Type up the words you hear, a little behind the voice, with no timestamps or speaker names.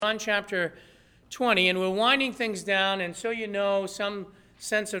John chapter 20, and we're winding things down, and so you know, some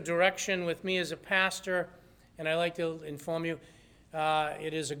sense of direction with me as a pastor, and I like to inform you,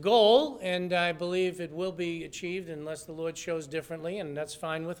 it is a goal, and I believe it will be achieved unless the Lord shows differently, and that's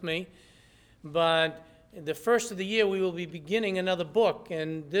fine with me. But the first of the year, we will be beginning another book,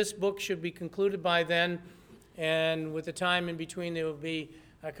 and this book should be concluded by then, and with the time in between, there will be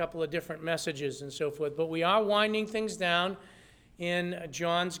a couple of different messages and so forth. But we are winding things down in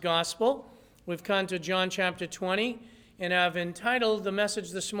John's Gospel. We've come to John chapter 20, and I've entitled the message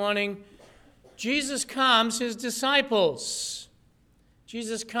this morning, Jesus Calms His Disciples.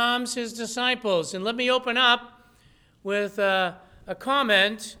 Jesus calms His disciples. And let me open up with a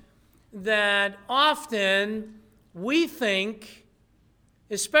comment that often we think,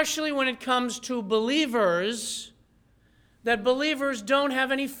 especially when it comes to believers, that believers don't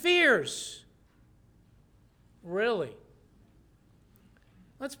have any fears. Really?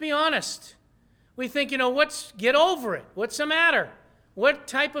 Let's be honest. We think, get over it. What's the matter? What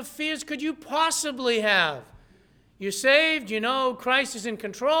type of fears could you possibly have? You're saved, Christ is in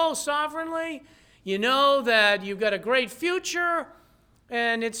control sovereignly, that you've got a great future,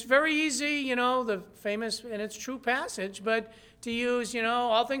 and it's very easy, the famous, and it's true passage, but to use,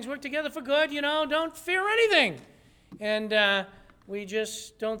 all things work together for good, don't fear anything. And we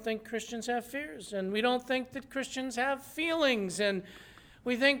just don't think Christians have fears, and we don't think that Christians have feelings, and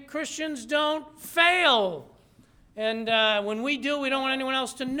we think Christians don't fail. And when we do, we don't want anyone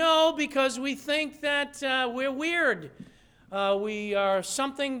else to know because we think that we're weird. We are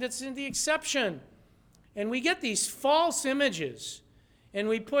something that's in the exception. And we get these false images. And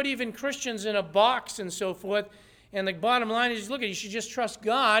we put even Christians in a box and so forth. And the bottom line is, look, you should just trust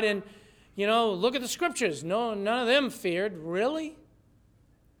God. And, look at the scriptures. No, none of them feared. Really?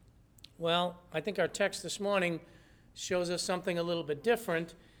 Well, I think our text this morning shows us something a little bit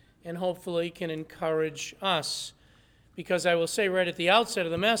different and hopefully can encourage us. Because I will say right at the outset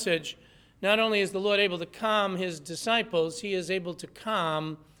of the message, not only is the Lord able to calm His disciples, He is able to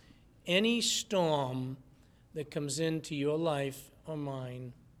calm any storm that comes into your life or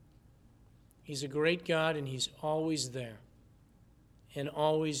mine. He's a great God, and He's always there and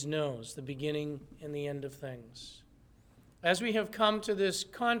always knows the beginning and the end of things. As we have come to this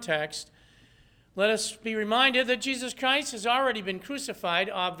context, let us be reminded that Jesus Christ has already been crucified,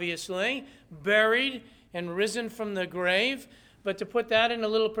 obviously, buried, and risen from the grave. But to put that in a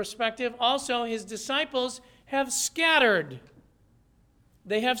little perspective, also His disciples have scattered.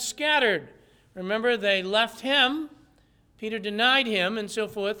 They have scattered. Remember, they left Him. Peter denied Him and so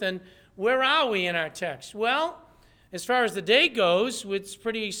forth. And where are we in our text? Well, as far as the day goes, it's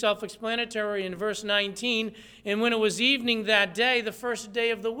pretty self-explanatory in verse 19. And when it was evening that day, the first day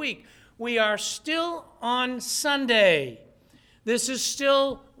of the week, we are still on Sunday. This is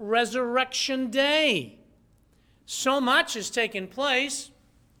still Resurrection Day. So much has taken place,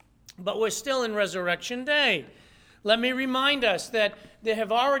 but we're still in Resurrection Day. Let me remind us that there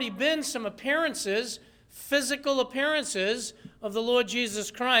have already been some appearances, physical appearances of the Lord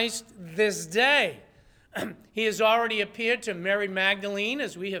Jesus Christ this day. He has already appeared to Mary Magdalene,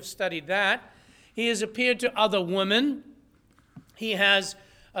 as we have studied that. He has appeared to other women. He has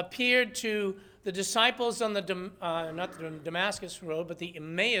appeared to the disciples on not the Damascus road, but the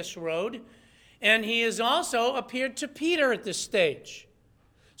Emmaus road. And He has also appeared to Peter at this stage.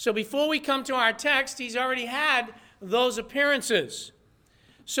 So before we come to our text, He's already had those appearances.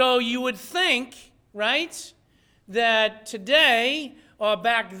 So you would think, right, that today or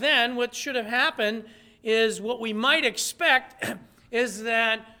back then, what should have happened is what we might expect is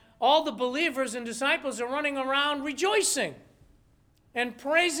that all the believers and disciples are running around rejoicing and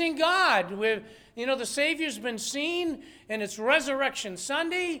praising God. The Savior's been seen, and it's Resurrection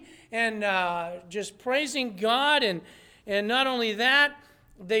Sunday, and just praising God. And not only that,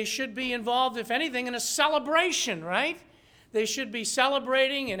 they should be involved, if anything, in a celebration, right? They should be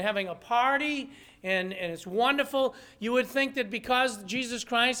celebrating and having a party, and it's wonderful. You would think that because Jesus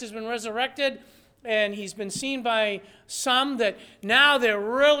Christ has been resurrected, and He's been seen by some, that now they're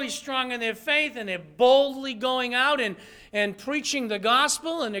really strong in their faith, and they're boldly going out and preaching the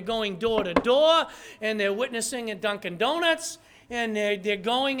gospel, and they're going door to door, and they're witnessing at Dunkin' Donuts, and they're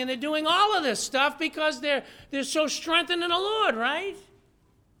going and they're doing all of this stuff because they're so strengthened in the Lord, right?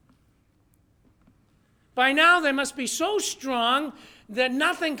 By now they must be so strong that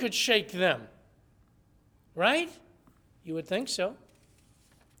nothing could shake them, right? You would think so.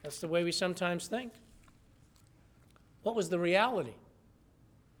 That's the way we sometimes think. What was the reality?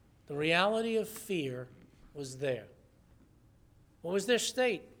 The reality of fear was there. What was their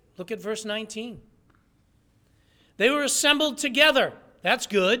state? Look at verse 19. They were assembled together. That's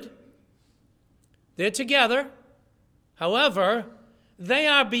good. They're together. However, they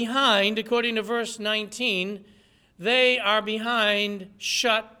are behind, according to verse 19, they are behind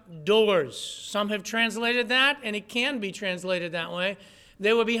shut doors. Some have translated that, and it can be translated that way.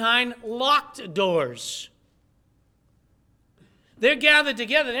 They were behind locked doors. They're gathered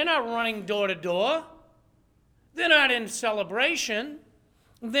together. They're not running door to door. They're not in celebration.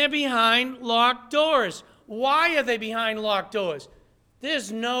 They're behind locked doors. Why are they behind locked doors?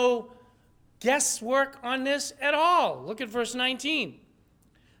 There's no guesswork on this at all. Look at verse 19.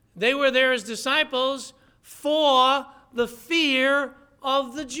 They were there as disciples for the fear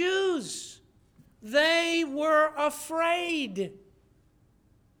of the Jews. They were afraid.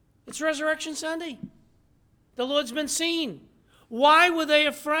 It's Resurrection Sunday. The Lord's been seen. Why were they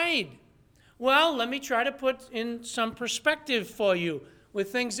afraid? Well, let me try to put in some perspective for you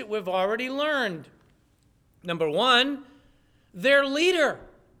with things that we've already learned. Number one, their leader,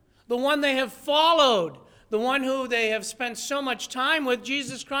 the one they have followed, the one who they have spent so much time with,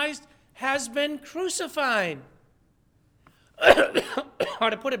 Jesus Christ, has been crucified. Or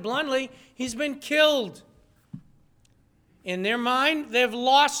to put it bluntly, he's been killed. In their mind, they've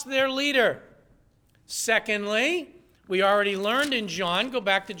lost their leader. Secondly, we already learned in John, go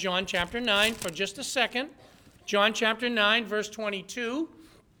back to John chapter 9 for just a second. John chapter 9, verse 22.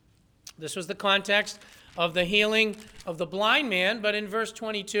 This was the context of the healing of the blind man, but in verse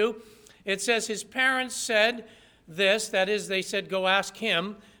 22, it says his parents said this, that is, they said, go ask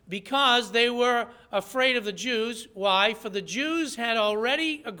him, because they were afraid of the Jews. Why? For the Jews had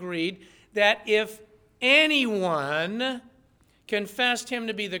already agreed that if anyone confessed him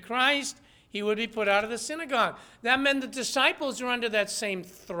to be the Christ, he would be put out of the synagogue. That meant the disciples were under that same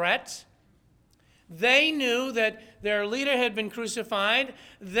threat. They knew that their leader had been crucified.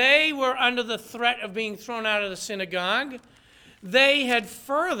 They were under the threat of being thrown out of the synagogue. They had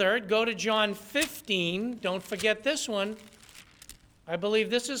furthered, go to John 15, don't forget this one. I believe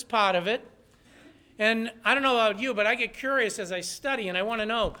this is part of it. And I don't know about you, but I get curious as I study, and I want to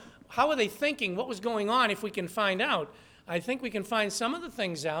know, how are they thinking? What was going on if we can find out? I think we can find some of the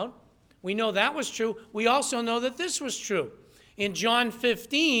things out. We know that was true. We also know that this was true. In John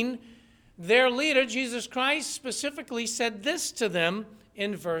 15, their leader, Jesus Christ, specifically said this to them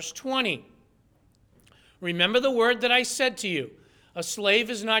in verse 20. Remember the word that I said to you, a slave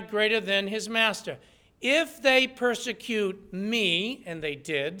is not greater than his master. If they persecute me, and they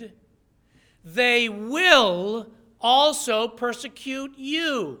did, they will also persecute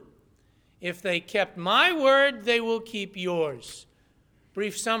you. If they kept my word, they will keep yours.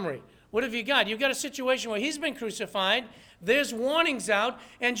 Brief summary. What have you got? You've got a situation where he's been crucified, there's warnings out,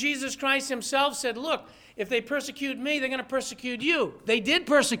 and Jesus Christ himself said, look, if they persecute me, they're going to persecute you. They did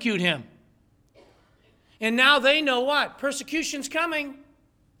persecute him. And now they know what? Persecution's coming.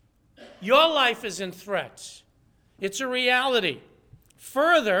 Your life is in threat. It's a reality.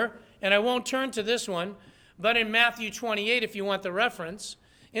 Further, and I won't turn to this one, but in Matthew 28, if you want the reference,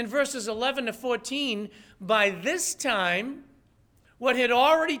 in verses 11 to 14, by this time, what had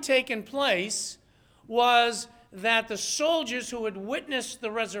already taken place was that the soldiers who had witnessed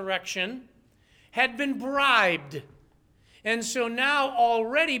the resurrection had been bribed. And so now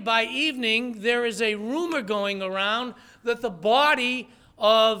already by evening, there is a rumor going around that the body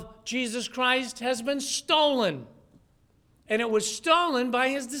of Jesus Christ has been stolen. And it was stolen by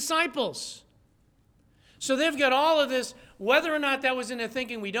his disciples. So they've got all of this. Whether or not that was in their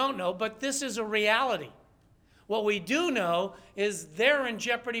thinking, we don't know, but this is a reality. What we do know is they're in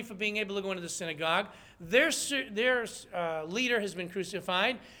jeopardy for being able to go into the synagogue. Their leader has been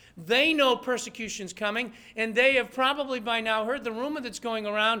crucified. They know persecution's coming, and they have probably by now heard the rumor that's going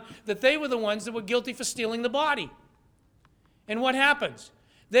around that they were the ones that were guilty for stealing the body. And what happens?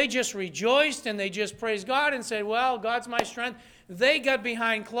 They just rejoiced and they just praised God and said, well, God's my strength. They got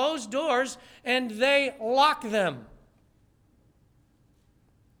behind closed doors and they locked them.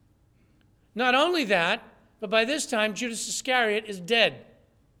 Not only that, but by this time, Judas Iscariot is dead.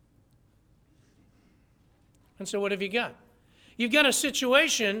 And so what have you got? You've got a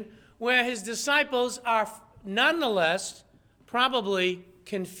situation where his disciples are nonetheless probably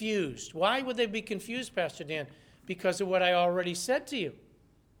confused. Why would they be confused, Pastor Dan? Because of what I already said to you.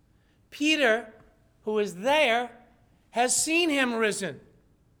 Peter, who is there, has seen him risen.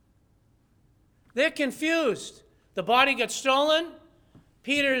 They're confused. The body got stolen.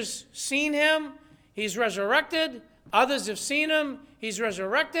 Peter's seen him. He's resurrected. Others have seen him. He's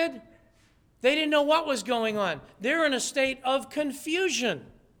resurrected. They didn't know what was going on. They're in a state of confusion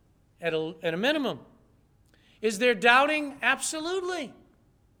at a minimum. Is there doubting? Absolutely.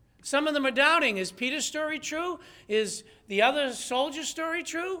 Some of them are doubting. Is Peter's story true? Is the other soldier's story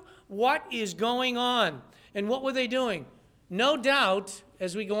true? What is going on? And what were they doing? No doubt,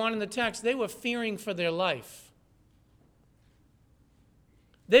 as we go on in the text, they were fearing for their life.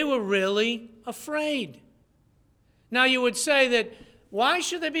 They were really afraid. Now you would say that, why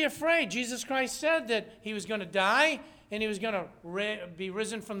should they be afraid? Jesus Christ said that he was going to die and he was going to be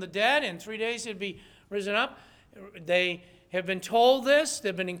risen from the dead. In 3 days he'd be risen up. They have been told this.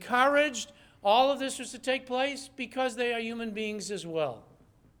 They've been encouraged. All of this was to take place because they are human beings as well.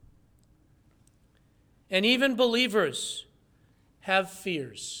 And even believers have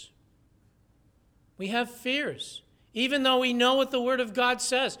fears. We have fears. Even though we know what the Word of God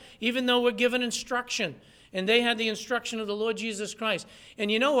says, even though we're given instruction, and they had the instruction of the Lord Jesus Christ.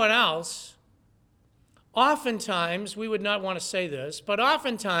 And you know what else? Oftentimes, we would not want to say this, but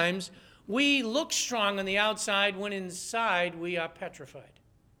oftentimes we look strong on the outside when inside we are petrified.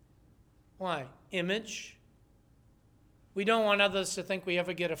 Why? Image. We don't want others to think we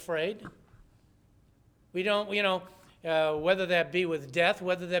ever get afraid. We don't, whether that be with death,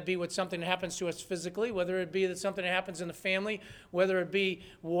 whether that be with something that happens to us physically, whether it be that something that happens in the family, whether it be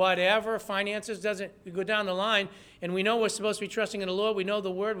whatever, finances, we go down the line, and we know we're supposed to be trusting in the Lord, we know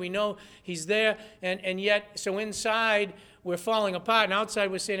the Word, we know He's there, and yet, so inside, we're falling apart, and outside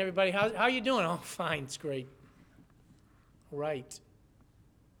we're saying, everybody, how you doing? Oh, fine, it's great. Right.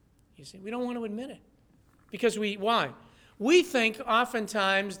 You see, we don't want to admit it. Because why? We think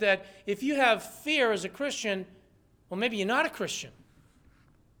oftentimes that if you have fear as a Christian, well, maybe you're not a Christian.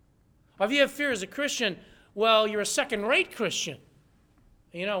 Or if you have fear as a Christian, well, you're a second-rate Christian.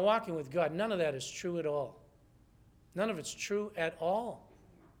 And you're not walking with God. None of that is true at all. None of it's true at all.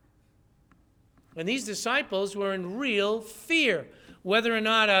 And these disciples were in real fear. Whether or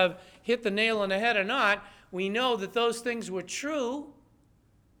not I've hit the nail on the head or not, we know that those things were true,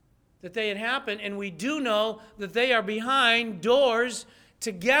 that they had happened, and we do know that they are behind doors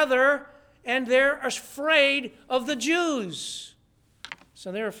together, and they're afraid of the Jews.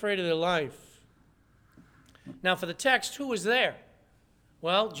 So they're afraid of their life. Now for the text, who was there?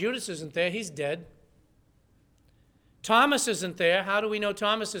 Well, Judas isn't there. He's dead. Thomas isn't there. How do we know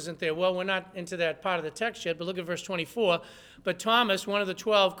Thomas isn't there? Well, we're not into that part of the text yet, but look at verse 24. But Thomas, one of the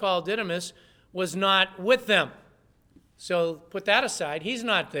 12 called Didymus, was not with them. So put that aside. He's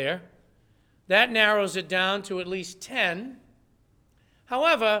not there. That narrows it down to at least 10.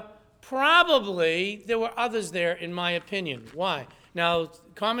 However, probably there were others there, in my opinion. Why? Now,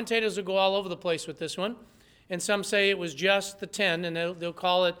 commentators will go all over the place with this one, and some say it was just the 10, and they'll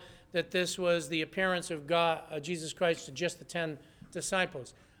call it that this was the appearance of God, Jesus Christ to just the 10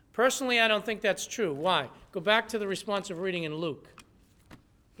 disciples. Personally, I don't think that's true. Why? Go back to the responsive reading in Luke.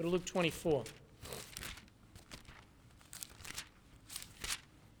 Go to Luke 24.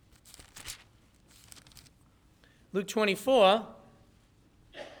 Luke 24,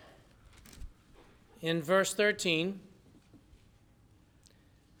 in verse 13,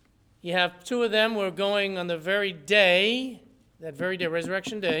 you have two of them were going on the very day, that very day,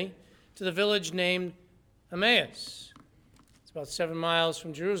 Resurrection Day, to the village named Emmaus. It's about 7 miles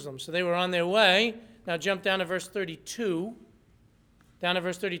from Jerusalem. So they were on their way. Now jump down to verse 32. Down to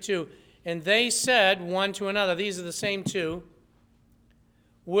verse 32. And they said one to another, these are the same two,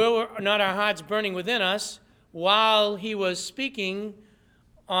 were not our hearts burning within us while he was speaking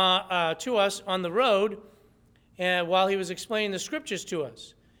to us on the road, and while he was explaining the scriptures to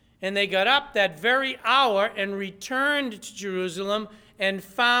us? And they got up that very hour and returned to Jerusalem and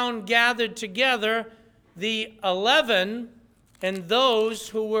found gathered together the 11 and those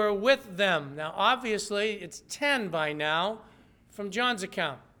who were with them. Now, obviously, it's 10 by now from John's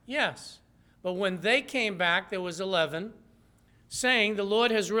account. Yes. But when they came back, there was 11, saying, "The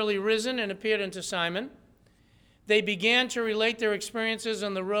Lord has really risen and appeared unto Simon." They began to relate their experiences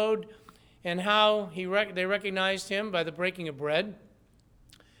on the road and how they recognized him by the breaking of bread.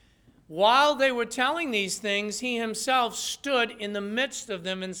 While they were telling these things, he himself stood in the midst of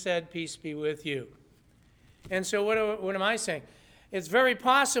them and said, "Peace be with you." And so what am I saying? It's very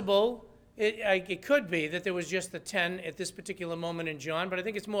possible, it could be that there was just the 10 at this particular moment in John, but I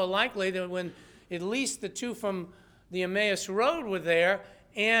think it's more likely that when at least the two from the Emmaus Road were there,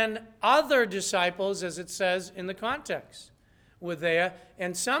 and other disciples, as it says in the context, were there,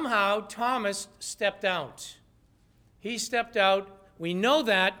 and somehow Thomas stepped out. He stepped out. We know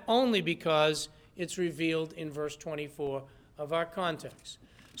that only because it's revealed in verse 24 of our context.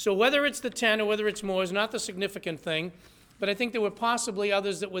 So whether it's the 10 or whether it's more is not the significant thing, but I think there were possibly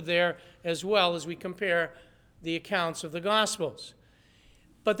others that were there as well as we compare the accounts of the Gospels.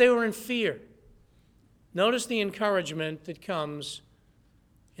 But they were in fear. Notice the encouragement that comes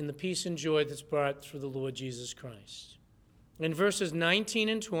in the peace and joy that's brought through the Lord Jesus Christ. In verses 19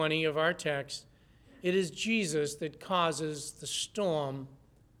 and 20 of our text, it is Jesus that causes the storm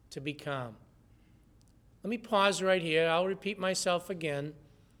to be calm. Let me pause right here. I'll repeat myself again,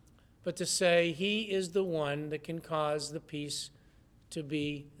 but to say he is the one that can cause the peace to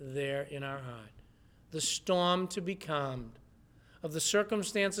be there in our heart, the storm to be calmed, of the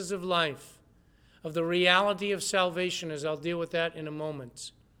circumstances of life, of the reality of salvation, as I'll deal with that in a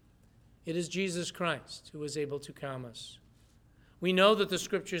moment. It is Jesus Christ who is able to calm us. We know that the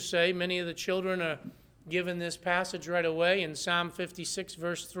scriptures say, many of the children are given this passage right away in Psalm 56,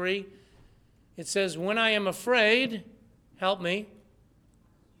 verse 3. It says, when I am afraid, help me,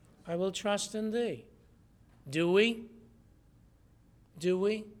 I will trust in thee. Do we? Do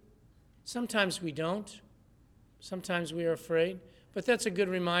we? Sometimes we don't. Sometimes we are afraid. But that's a good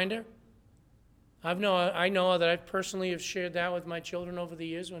reminder. I know that I personally have shared that with my children over the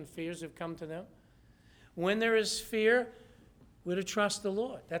years when fears have come to them. When there is fear, we're to trust the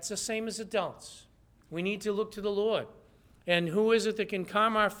Lord. That's the same as adults. We need to look to the Lord. And who is it that can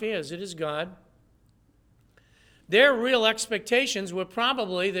calm our fears? It is God. Their real expectations were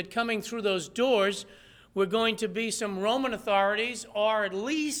probably that coming through those doors were going to be some Roman authorities or at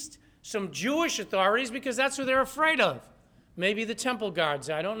least some Jewish authorities, because that's who they're afraid of. Maybe the temple guards,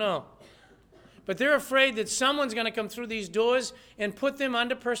 I don't know. But they're afraid that someone's going to come through these doors and put them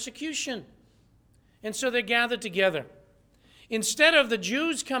under persecution. And so they gather together. Instead of the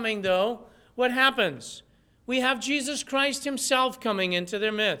Jews coming, though, what happens? We have Jesus Christ himself coming into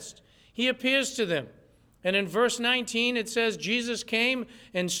their midst. He appears to them. And in verse 19 it says, Jesus came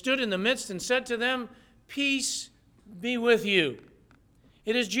and stood in the midst and said to them, peace be with you.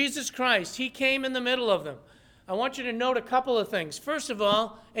 It is Jesus Christ. He came in the middle of them. I want you to note a couple of things. First of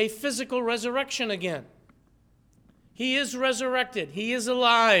all, a physical resurrection again. He is resurrected. He is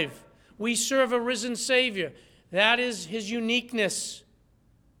alive. We serve a risen Savior. That is his uniqueness.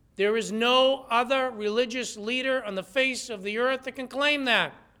 There is no other religious leader on the face of the earth that can claim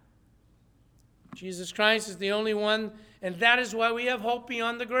that. Jesus Christ is the only one, and that is why we have hope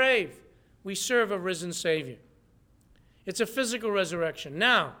beyond the grave. We serve a risen Savior. It's a physical resurrection.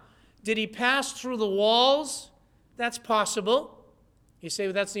 Now, did he pass through the walls? That's possible. You say,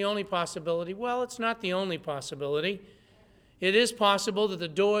 well, that's the only possibility. Well, it's not the only possibility. It is possible that the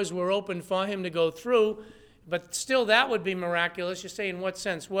doors were open for him to go through, but still that would be miraculous. You say, in what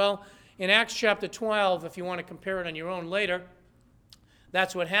sense? Well, in Acts chapter 12, if you want to compare it on your own later,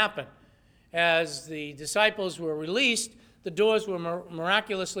 that's what happened. As the disciples were released, the doors were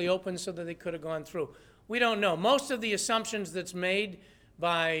miraculously opened so that they could have gone through. We don't know. Most of the assumptions that's made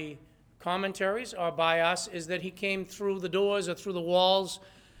by commentaries or by us is that he came through the doors or through the walls.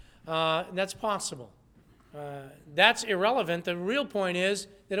 That's possible. That's irrelevant. The real point is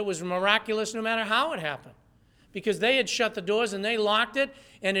that it was miraculous no matter how it happened, because they had shut the doors and they locked it,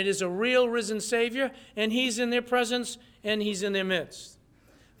 and it is a real risen Savior, and he's in their presence and he's in their midst.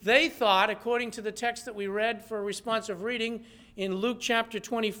 They thought, according to the text that we read for a responsive reading in Luke chapter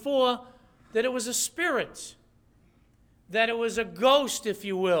 24, that it was a spirit, that it was a ghost, if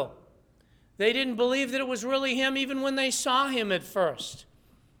you will. They didn't believe that it was really him even when they saw him at first,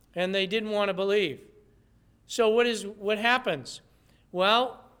 and they didn't want to believe. So what happens?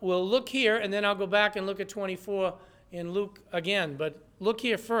 Well, we'll look here, and then I'll go back and look at 24 in Luke again, but look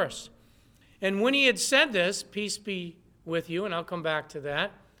here first. And when he had said this, peace be with you, and I'll come back to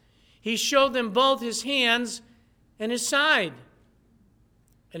that, he showed them both his hands and his side.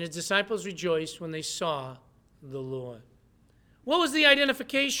 And his disciples rejoiced when they saw the Lord. What was the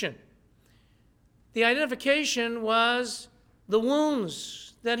identification? The identification was the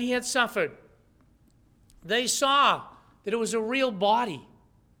wounds that he had suffered. They saw that it was a real body.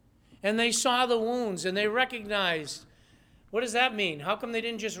 And they saw the wounds, and they recognized. What does that mean? How come they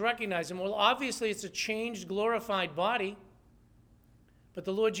didn't just recognize him? Well, obviously it's a changed, glorified body. But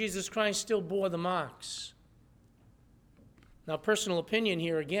the Lord Jesus Christ still bore the marks. Now, personal opinion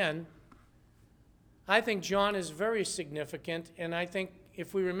here again. I think John is very significant, and I think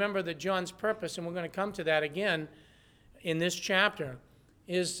if we remember that John's purpose, and we're going to come to that again in this chapter,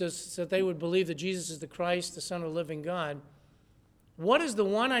 is that they would believe that Jesus is the Christ, the Son of the living God. What is the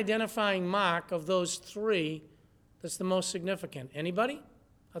one identifying mark of those three that's the most significant? Anybody?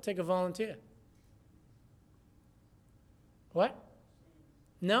 I'll take a volunteer. What?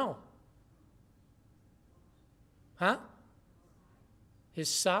 No. Huh? His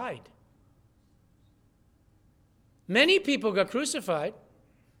side. Many people got crucified.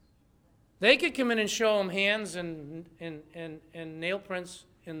 They could come in and show him hands and nail prints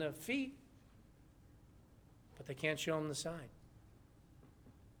in the feet, but they can't show him the side.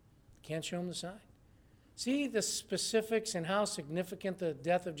 can't show him the side. See the specifics and how significant the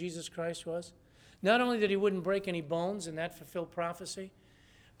death of Jesus Christ was? Not only that he wouldn't break any bones, and that fulfilled prophecy,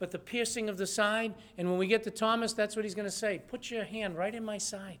 but the piercing of the side. And when we get to Thomas, that's what he's going to say. Put your hand right in my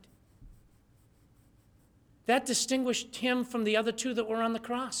side. That distinguished him from the other two that were on the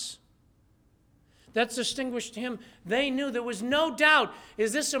cross. That distinguished him. They knew there was no doubt.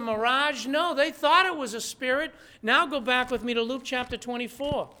 Is this a mirage? No, they thought it was a spirit. Now go back with me to Luke chapter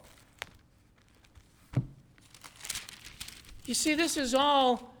 24. You see, this is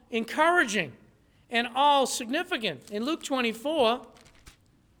all encouraging and all significant. In Luke 24,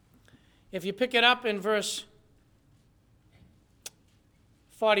 if you pick it up in verse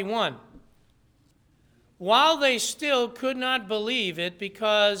 41, while they still could not believe it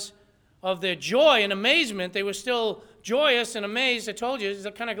because of their joy and amazement, they were still joyous and amazed. I told you, it's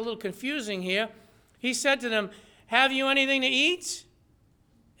kind of a little confusing here. He said to them, have you anything to eat?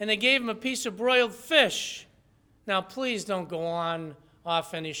 And they gave him a piece of broiled fish. Now, please don't go on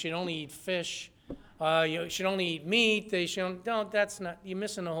often. You should only eat fish. You should only eat meat. That's not, you're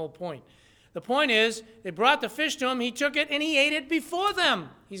missing the whole point. The point is, they brought the fish to him. He took it and he ate it before them.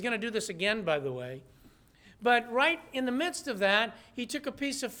 He's going to do this again, by the way. But right in the midst of that, he took a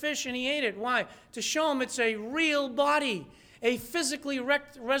piece of fish and he ate it. Why? To show him it's a real body, a physically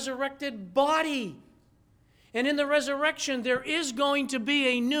resurrected body. And in the resurrection, there is going to be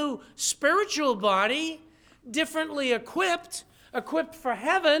a new spiritual body, differently equipped for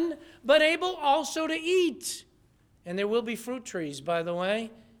heaven, but able also to eat. And there will be fruit trees, by the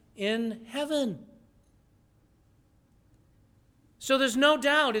way, in heaven. So there's no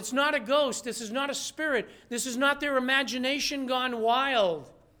doubt, it's not a ghost, this is not a spirit, this is not their imagination gone wild.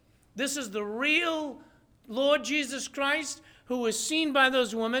 This is the real Lord Jesus Christ, who was seen by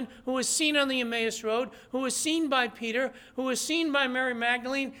those women, who was seen on the Emmaus Road, who was seen by Peter, who was seen by Mary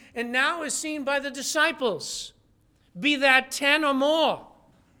Magdalene, and now is seen by the disciples. Be that 10 or more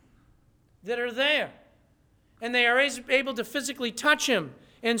that are there. And they are able to physically touch him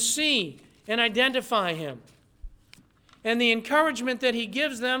and see and identify him. And the encouragement that he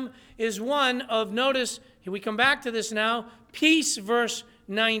gives them is one of, notice, we come back to this now, peace, verse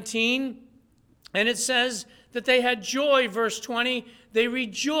 19. And it says that they had joy, verse 20. They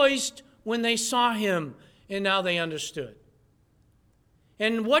rejoiced when they saw him, and now they understood.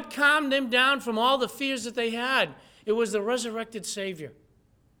 And what calmed them down from all the fears that they had? It was the resurrected Savior.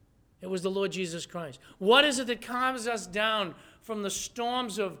 It was the Lord Jesus Christ. What is it that calms us down from the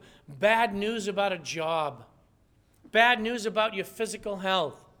storms of bad news about a job? Bad news about your physical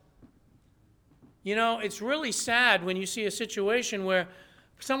health? You know, it's really sad when you see a situation where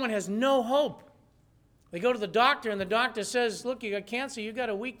someone has no hope. They go to the doctor and the doctor says, look, you got cancer, you got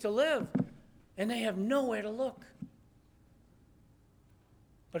a week to live. And they have nowhere to look.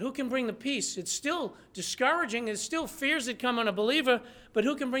 But who can bring the peace? It's still discouraging. It's still fears that come on a believer. But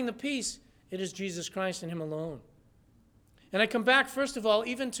who can bring the peace? It is Jesus Christ and him alone. And I come back, first of all,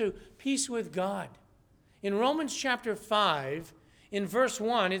 even to peace with God. In Romans chapter 5, in verse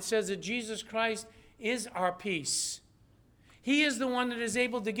 1, it says that Jesus Christ is our peace. He is the one that is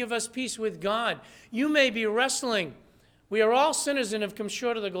able to give us peace with God. You may be wrestling. We are all sinners and have come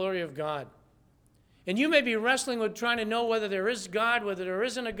short of the glory of God. And you may be wrestling with trying to know whether there is God, whether there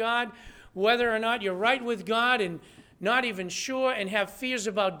isn't a God, whether or not you're right with God and not even sure and have fears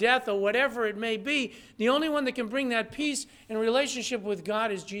about death or whatever it may be. The only one that can bring that peace and relationship with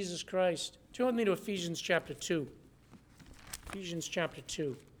God is Jesus Christ. Turn with me to Ephesians chapter 2. Ephesians chapter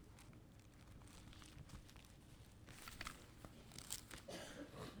 2.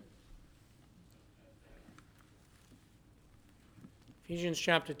 Ephesians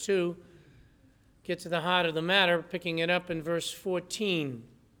chapter 2. Get to the heart of the matter, picking it up in verse 14.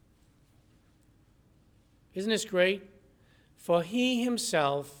 Isn't this great? For he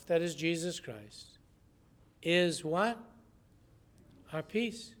himself, that is Jesus Christ, is what? Our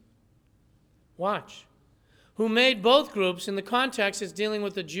peace. Watch. Who made both groups, in the context it's dealing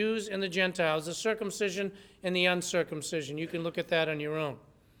with the Jews and the Gentiles, the circumcision and the uncircumcision. You can look at that on your own.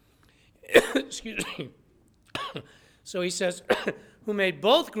 Excuse me. So he says, who made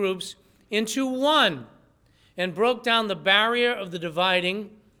both groups into one and broke down the barrier of the dividing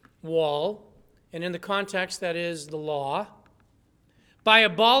wall, and in the context that is the law, by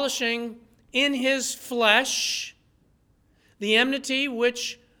abolishing in his flesh the enmity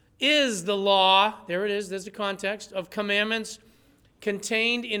which is the law, there it is, there's the context, of commandments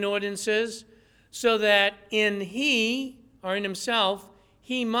contained in ordinances, so that in he, or in himself,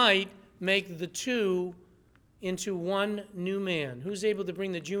 he might make the two into one new man. Who's able to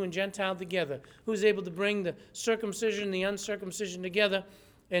bring the Jew and Gentile together? Who's able to bring the circumcision and the uncircumcision together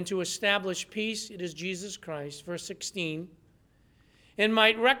and to establish peace, it is Jesus Christ, verse 16, and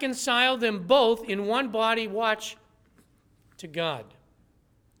might reconcile them both in one body, watch, to God.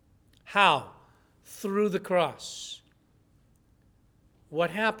 How? Through the cross. What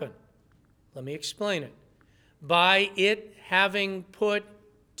happened? Let me explain it. By it having put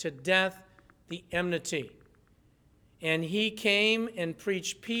to death the enmity. And he came and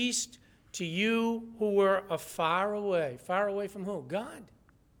preached peace to you who were afar away. Far away from who? God.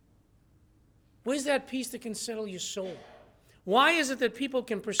 Where's that peace that can settle your soul? Why is it that people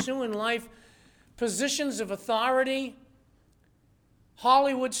can pursue in life positions of authority,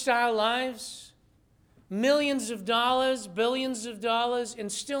 Hollywood-style lives, millions of dollars, billions of dollars,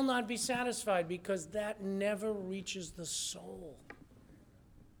 and still not be satisfied? Because that never reaches the soul.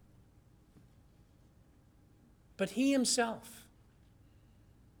 But he himself,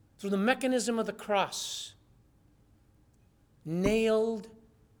 through the mechanism of the cross, nailed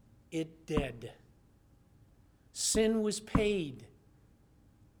it dead. Sin was paid.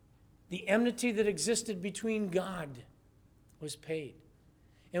 The enmity that existed between God was paid.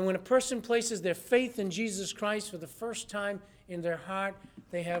 And when a person places their faith in Jesus Christ for the first time in their heart,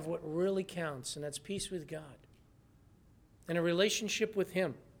 they have what really counts, and that's peace with God and a relationship with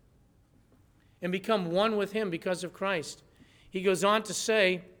him, and become one with him because of Christ. He goes on to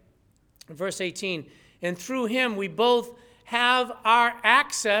say, in verse 18, and through him we both have our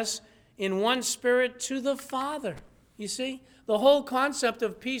access in one spirit to the Father. You see, the whole concept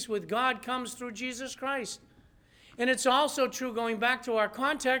of peace with God comes through Jesus Christ. And it's also true, going back to our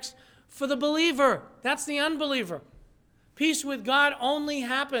context, for the believer. That's the unbeliever. Peace with God only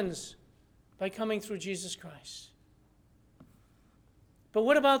happens by coming through Jesus Christ. But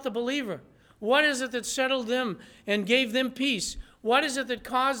what about the believer? What is it that settled them and gave them peace? What is it that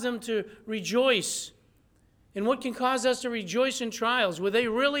caused them to rejoice? And what can cause us to rejoice in trials? Were they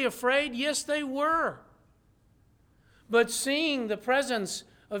really afraid? Yes, they were. But seeing the presence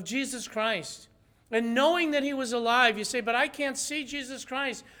of Jesus Christ and knowing that he was alive, you say, but I can't see Jesus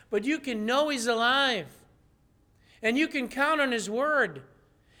Christ. But you can know he's alive. And you can count on his word.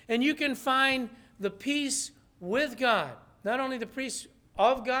 And you can find the peace with God. Not only the peace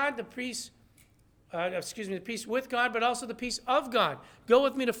of God, the peace with God, but also the peace of God. Go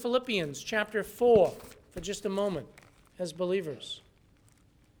with me to Philippians chapter 4 for just a moment as believers.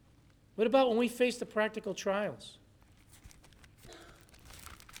 What about when we face the practical trials?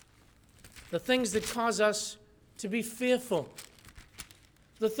 The things that cause us to be fearful.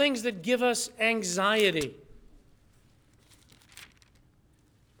 The things that give us anxiety.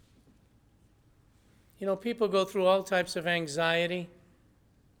 You know, people go through all types of anxiety,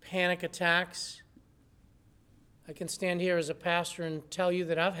 panic attacks. I can stand here as a pastor and tell you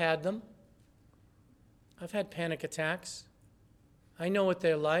that I've had them. I've had panic attacks. I know what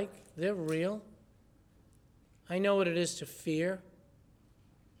they're like. They're real. I know what it is to fear,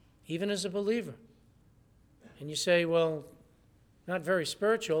 even as a believer. And you say, well, not very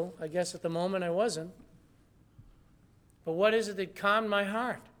spiritual. I guess at the moment I wasn't. But what is it that calmed my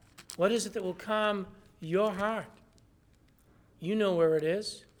heart? What is it that will calm your heart? You know where it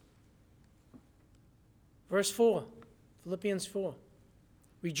is. Verse 4, Philippians 4.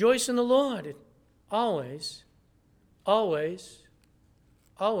 Rejoice in the Lord always, always,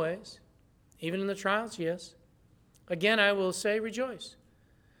 always. Even in the trials, yes. Again, I will say rejoice.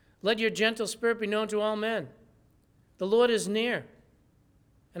 Let your gentle spirit be known to all men. The Lord is near.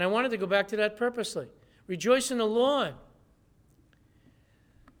 And I wanted to go back to that purposely. Rejoice in the Lord.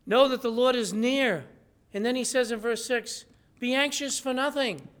 Know that the Lord is near. And then he says in verse 6, be anxious for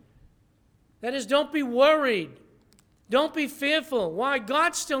nothing. That is, don't be worried. Don't be fearful. Why?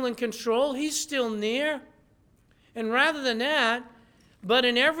 God's still in control. He's still near. And rather than that, but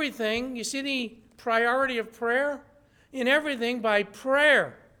in everything, you see the priority of prayer? In everything, by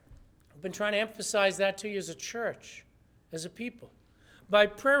prayer. I've been trying to emphasize that to you as a church, as a people. By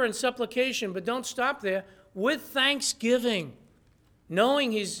prayer and supplication, but don't stop there, with thanksgiving,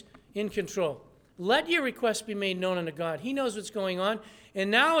 knowing he's in control. Let your requests be made known unto God. He knows what's going on. And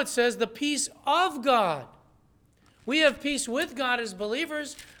now it says the peace of God. We have peace with God as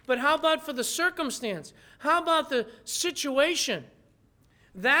believers, but how about for the circumstance? How about the situation?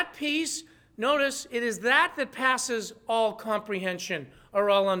 That peace, notice, it is that passes all comprehension or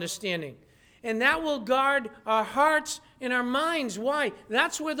all understanding. And that will guard our hearts and our minds. Why?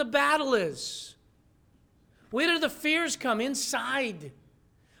 That's where the battle is. Where do the fears come? Inside.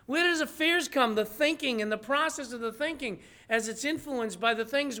 Where does the fears come? The thinking and the process of the thinking as it's influenced by the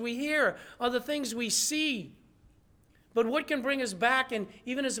things we hear or the things we see. But what can bring us back and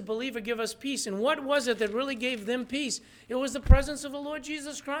even as a believer give us peace? And what was it that really gave them peace? It was the presence of the Lord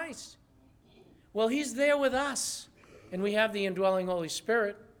Jesus Christ. Well, he's there with us, and we have the indwelling Holy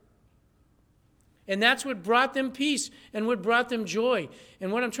Spirit. And that's what brought them peace and what brought them joy.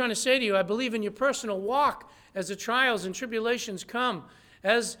 And what I'm trying to say to you, I believe in your personal walk as the trials and tribulations come,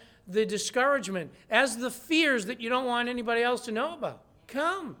 as the discouragement, as the fears that you don't want anybody else to know about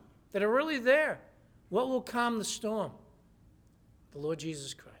come, that are really there. What will calm the storm? The Lord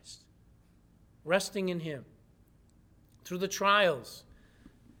Jesus Christ. Resting in him. Through the trials.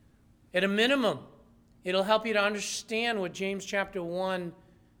 At a minimum, it'll help you to understand what James chapter 1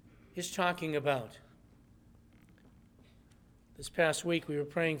 is talking about. This past week we were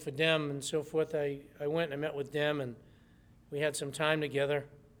praying for Dem and so forth. I went and I met with Dem and we had some time together.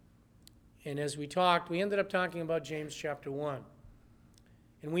 And as we talked, we ended up talking about James chapter 1.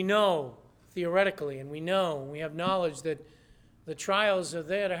 And we know, theoretically, and we have knowledge that the trials are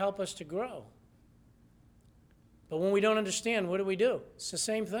there to help us to grow. But when we don't understand, what do? It's the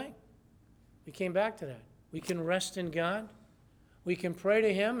same thing. We came back to that. We can rest in God. We can pray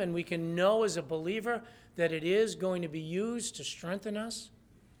to him, and we can know as a believer that it is going to be used to strengthen us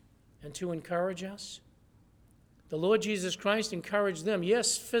and to encourage us. The Lord Jesus Christ encouraged them,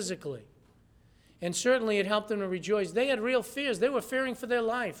 yes, physically. And certainly it helped them to rejoice. They had real fears. They were fearing for their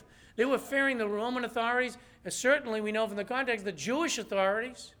life. They were fearing the Roman authorities. And certainly we know from the context the Jewish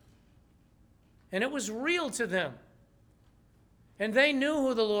authorities. And it was real to them. And they knew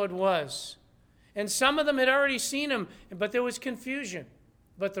who the Lord was. And some of them had already seen him, but there was confusion.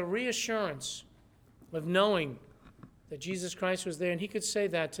 But the reassurance of knowing that Jesus Christ was there, and he could say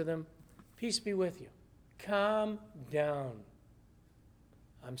that to them, peace be with you. Calm down.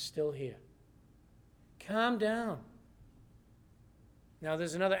 I'm still here. Calm down. Now,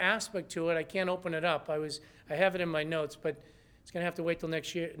 there's another aspect to it. I can't open it up. I have it in my notes, but it's going to have to wait till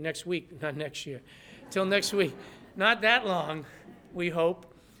next week. Till next week. Not that long, we hope.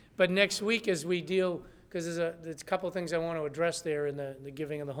 But next week as we deal, because there's a couple of things I want to address there in the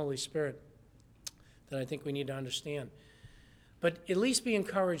giving of the Holy Spirit that I think we need to understand. But at least be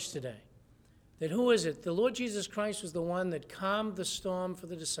encouraged today. That who is it? The Lord Jesus Christ was the one that calmed the storm for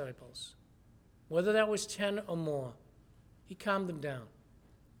the disciples. Whether that was 10 or more, he calmed them down.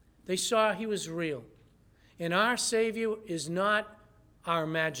 They saw he was real. And our Savior is not our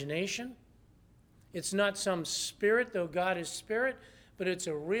imagination. It's not some spirit, though God is spirit, but it's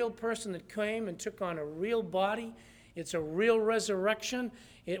a real person that came and took on a real body. It's a real resurrection.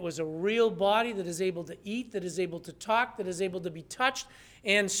 It was a real body that is able to eat, that is able to talk, that is able to be touched,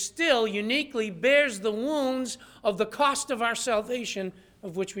 and still uniquely bears the wounds of the cost of our salvation,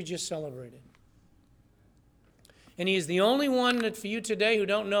 of which we just celebrated. And he is the only one that for you today who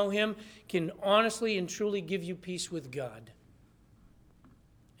don't know him can honestly and truly give you peace with God.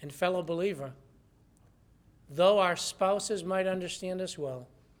 And fellow believer, though our spouses might understand us well,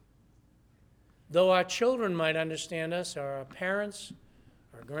 though our children might understand us, or our parents,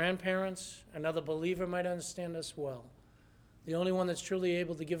 our grandparents, another believer might understand us well, the only one that's truly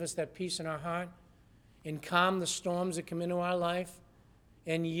able to give us that peace in our heart and calm the storms that come into our life,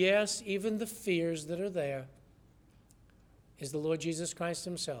 and yes, even the fears that are there, is the Lord Jesus Christ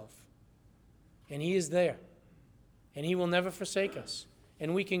himself. And he is there. And he will never forsake us.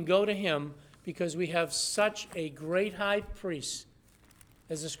 And we can go to him because we have such a great high priest,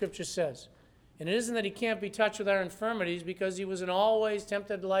 as the scripture says. And it isn't that he can't be touched with our infirmities, because he was in all ways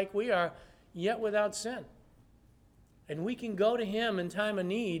tempted like we are, yet without sin. And we can go to him in time of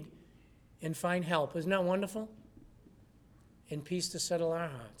need and find help. Isn't that wonderful? And peace to settle our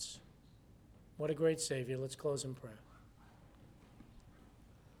hearts. What a great Savior. Let's close in prayer.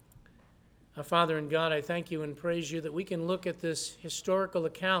 Our Father in God, I thank you and praise you that we can look at this historical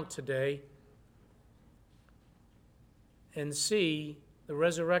account today and see the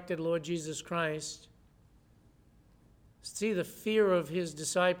resurrected Lord Jesus Christ, see the fear of his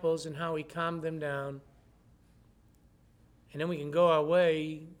disciples and how he calmed them down, and then we can go our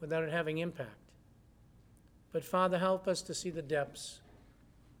way without it having impact. But Father, help us to see the depths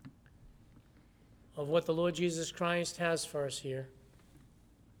of what the Lord Jesus Christ has for us here.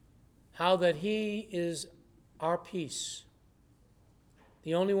 How that he is our peace,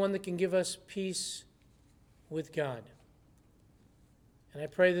 the only one that can give us peace with God. And I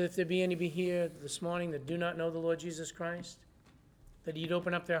pray that if there be any here this morning that do not know the Lord Jesus Christ, that he'd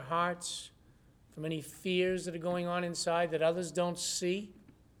open up their hearts from any fears that are going on inside that others don't see,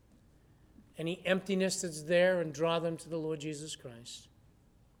 any emptiness that's there, and draw them to the Lord Jesus Christ.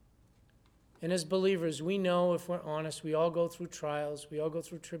 And as believers, we know, if we're honest, we all go through trials, we all go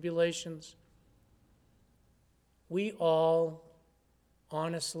through tribulations. we all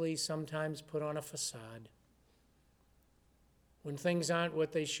honestly sometimes put on a facade. When things aren't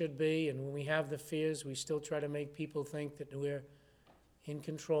what they should be, and when we have the fears, we still try to make people think that we're in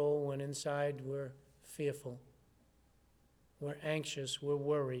control, when inside we're fearful, we're anxious, we're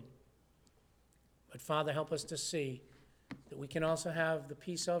worried. But Father, help us to see that we can also have the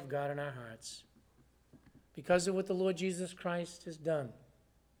peace of God in our hearts because of what the Lord Jesus Christ has done,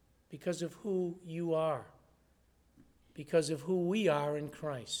 because of who you are, because of who we are in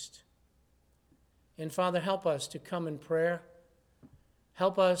Christ. And Father, help us to come in prayer.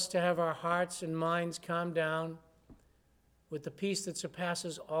 Help us to have our hearts and minds calm down with the peace that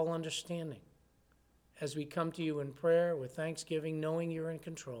surpasses all understanding as we come to you in prayer with thanksgiving, knowing you're in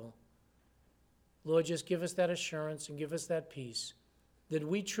control. Lord, just give us that assurance and give us that peace that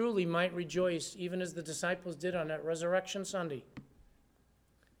we truly might rejoice, even as the disciples did on that Resurrection Sunday,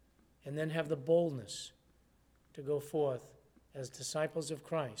 and then have the boldness to go forth as disciples of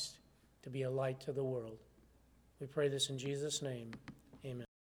Christ to be a light to the world. We pray this in Jesus' name.